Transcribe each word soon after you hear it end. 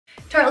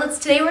tartlets,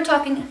 today we're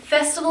talking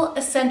festival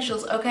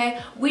essentials,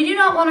 okay? We do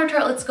not want our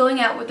tartlets going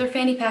out with their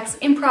fanny packs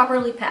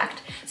improperly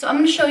packed, so I'm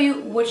going to show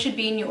you what should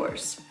be in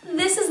yours.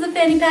 This is the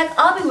fanny pack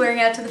I'll be wearing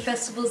out to the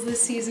festivals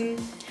this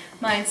season.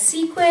 Mine's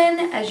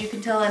sequin. As you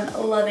can tell, I'm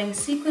loving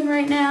sequin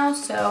right now,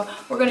 so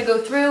we're going to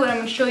go through and I'm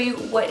going to show you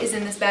what is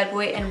in this bad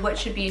boy and what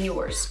should be in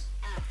yours.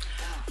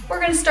 We're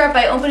going to start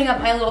by opening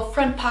up my little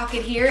front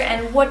pocket here,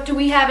 and what do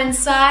we have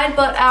inside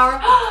but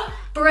our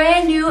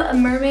brand new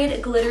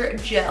mermaid glitter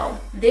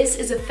gel. This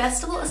is a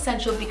festival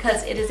essential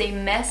because it is a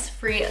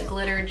mess-free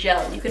glitter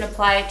gel. You can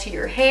apply it to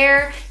your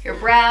hair, your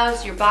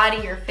brows, your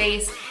body, your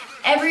face,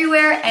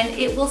 everywhere, and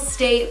it will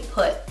stay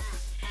put.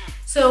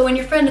 So when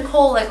your friend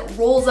Nicole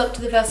rolls up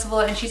to the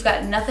festival and she's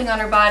got nothing on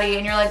her body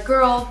and you're like,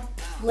 girl,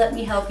 let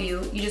me help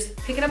you. You just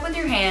pick it up with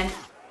your hand,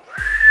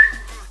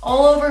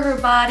 all over her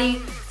body,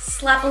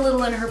 slap a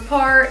little in her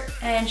part,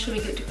 and she'll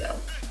be good to go.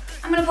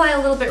 I'm gonna apply a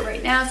little bit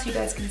right now so you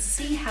guys can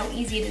see how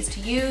easy it is to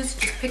use.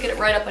 Just pick it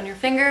right up on your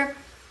finger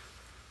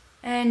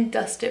and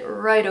dust it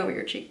right over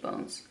your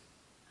cheekbones.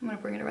 I'm gonna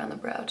bring it around the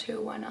brow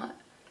too, why not?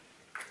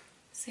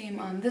 Same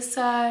on this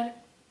side.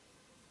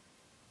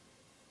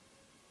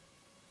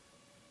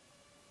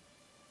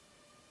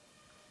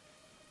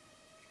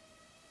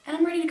 And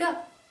I'm ready to go.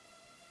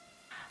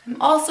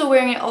 I'm also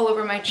wearing it all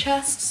over my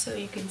chest so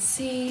you can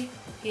see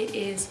it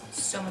is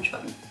so much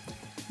fun.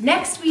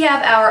 Next, we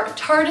have our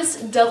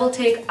Tarte Double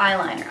Take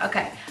Eyeliner.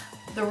 Okay,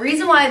 the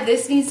reason why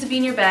this needs to be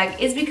in your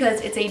bag is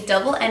because it's a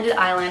double-ended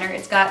eyeliner.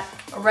 It's got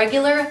a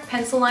regular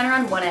pencil liner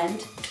on one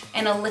end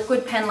and a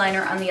liquid pen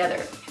liner on the other.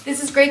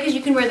 This is great because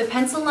you can wear the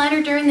pencil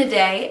liner during the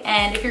day,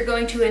 and if you're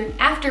going to an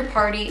after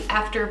party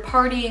after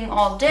partying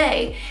all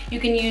day, you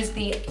can use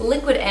the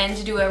liquid end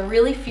to do a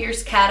really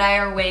fierce cat eye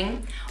or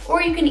wing,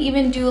 or you can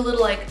even do a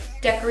little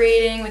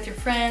decorating with your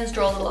friends,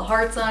 draw little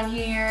hearts on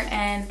here,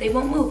 and they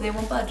won't move, they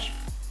won't budge.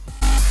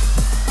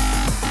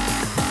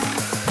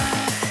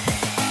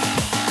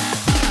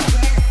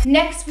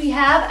 Next, we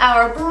have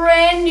our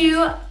brand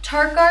new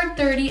Tarte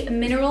 30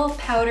 Mineral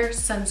Powder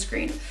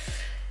Sunscreen.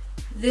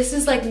 This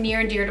is near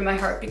and dear to my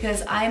heart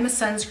because I am a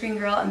sunscreen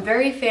girl. I'm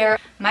very fair.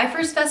 My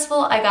first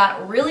festival, I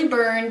got really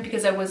burned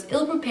because I was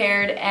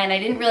ill-prepared and I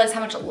didn't realize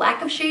how much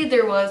lack of shade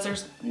there was.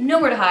 There's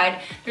nowhere to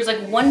hide. There's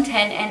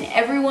 110 and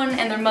everyone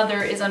and their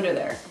mother is under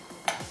there.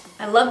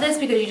 I love this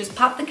because you just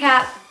pop the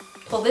cap,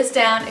 pull this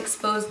down,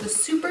 expose the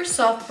super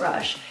soft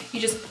brush. You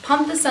just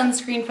pump the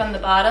sunscreen from the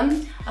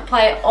bottom,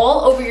 apply it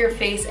all over your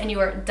face, and you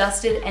are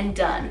dusted and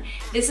done.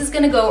 This is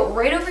gonna go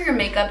right over your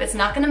makeup. It's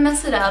not gonna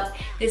mess it up.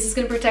 This is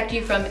gonna protect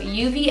you from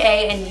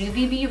UVA and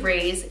UVB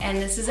rays, and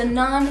this is a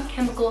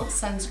non-chemical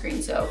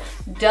sunscreen. So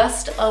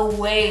dust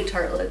away,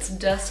 tartlets,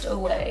 dust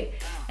away.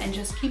 And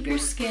just keep your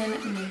skin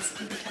nice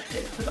and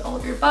protected. Put all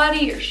of your body,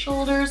 your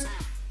shoulders.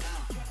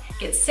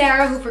 Get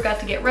Sarah, who forgot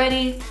to get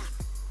ready.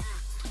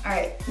 All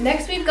right,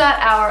 next we've got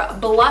our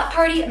Blot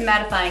Party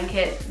Mattifying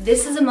Kit.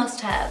 This is a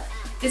must-have.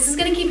 This is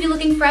gonna keep you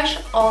looking fresh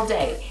all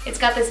day. It's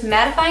got this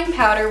mattifying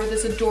powder with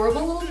this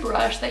adorable little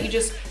brush that you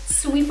just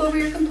sweep over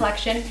your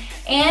complexion,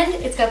 and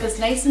it's got this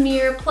nice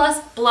mirror plus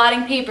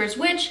blotting papers,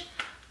 which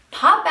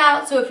pop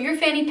out. So if your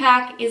fanny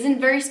pack isn't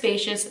very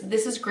spacious,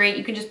 this is great.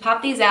 You can just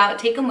pop these out,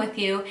 take them with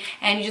you,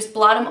 and you just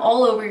blot them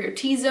all over your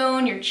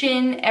T-zone, your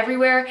chin,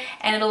 everywhere,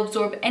 and it'll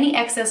absorb any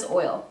excess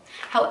oil.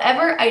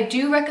 However, I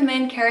do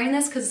recommend carrying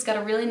this because it's got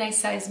a really nice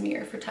size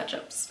mirror for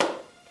touch-ups.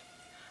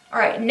 All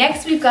right,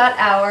 next we've got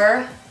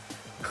our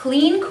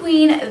Clean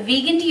Queen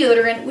Vegan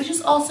Deodorant, which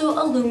is also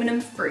aluminum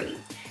free.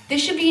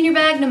 This should be in your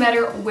bag no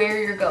matter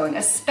where you're going,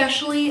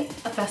 especially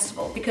a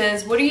festival,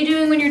 because what are you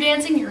doing when you're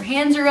dancing? Your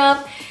hands are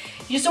up.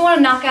 You just don't want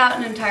to knock out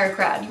an entire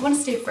crowd. You want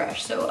to stay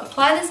fresh. So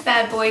apply this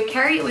bad boy,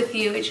 carry it with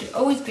you. It should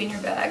always be in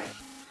your bag.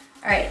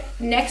 All right,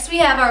 next we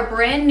have our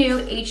brand new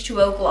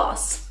H2O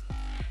Gloss.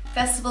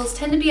 Festivals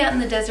tend to be out in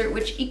the desert,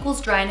 which equals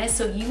dryness,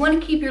 so you want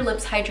to keep your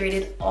lips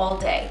hydrated all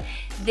day.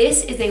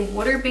 This is a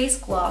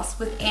water-based gloss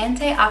with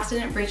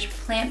antioxidant-rich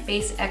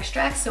plant-based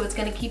extracts, so it's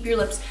going to keep your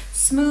lips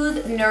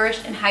smooth,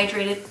 nourished, and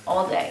hydrated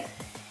all day.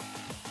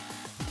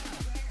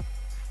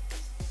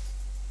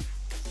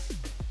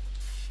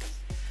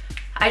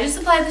 I just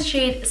applied the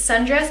shade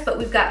Sundress, but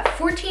we've got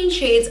 14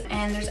 shades,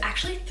 and there's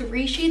actually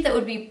 3 shades that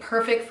would be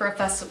perfect for a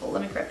festival.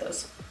 Let me grab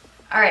those.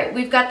 All right,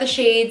 we've got the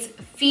shades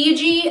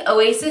Fiji,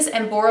 Oasis,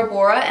 and Bora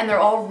Bora, and they're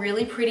all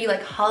really pretty,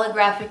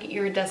 holographic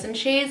iridescent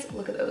shades.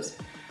 Look at those.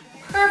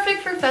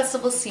 Perfect for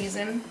festival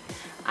season.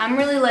 I'm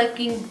really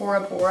liking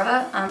Bora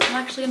Bora. I'm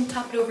actually gonna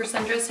top it over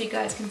Sundress so you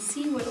guys can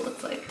see what it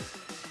looks like.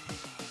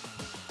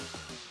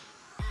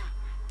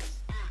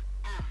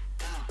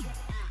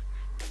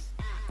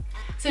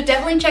 So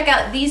definitely check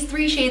out these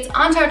 3 shades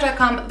on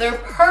Tarte.com. They're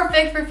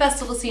perfect for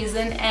festival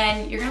season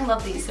and you're gonna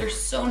love these. They're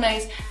so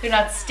nice. They're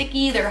not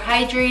sticky, they're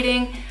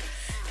hydrating.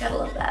 Gotta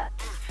love that.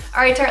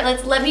 All right,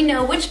 tartlets, let me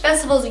know which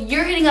festivals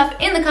you're hitting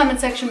up in the comment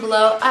section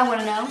below. I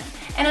wanna know.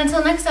 And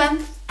until next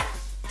time,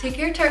 take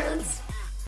care, tartlets.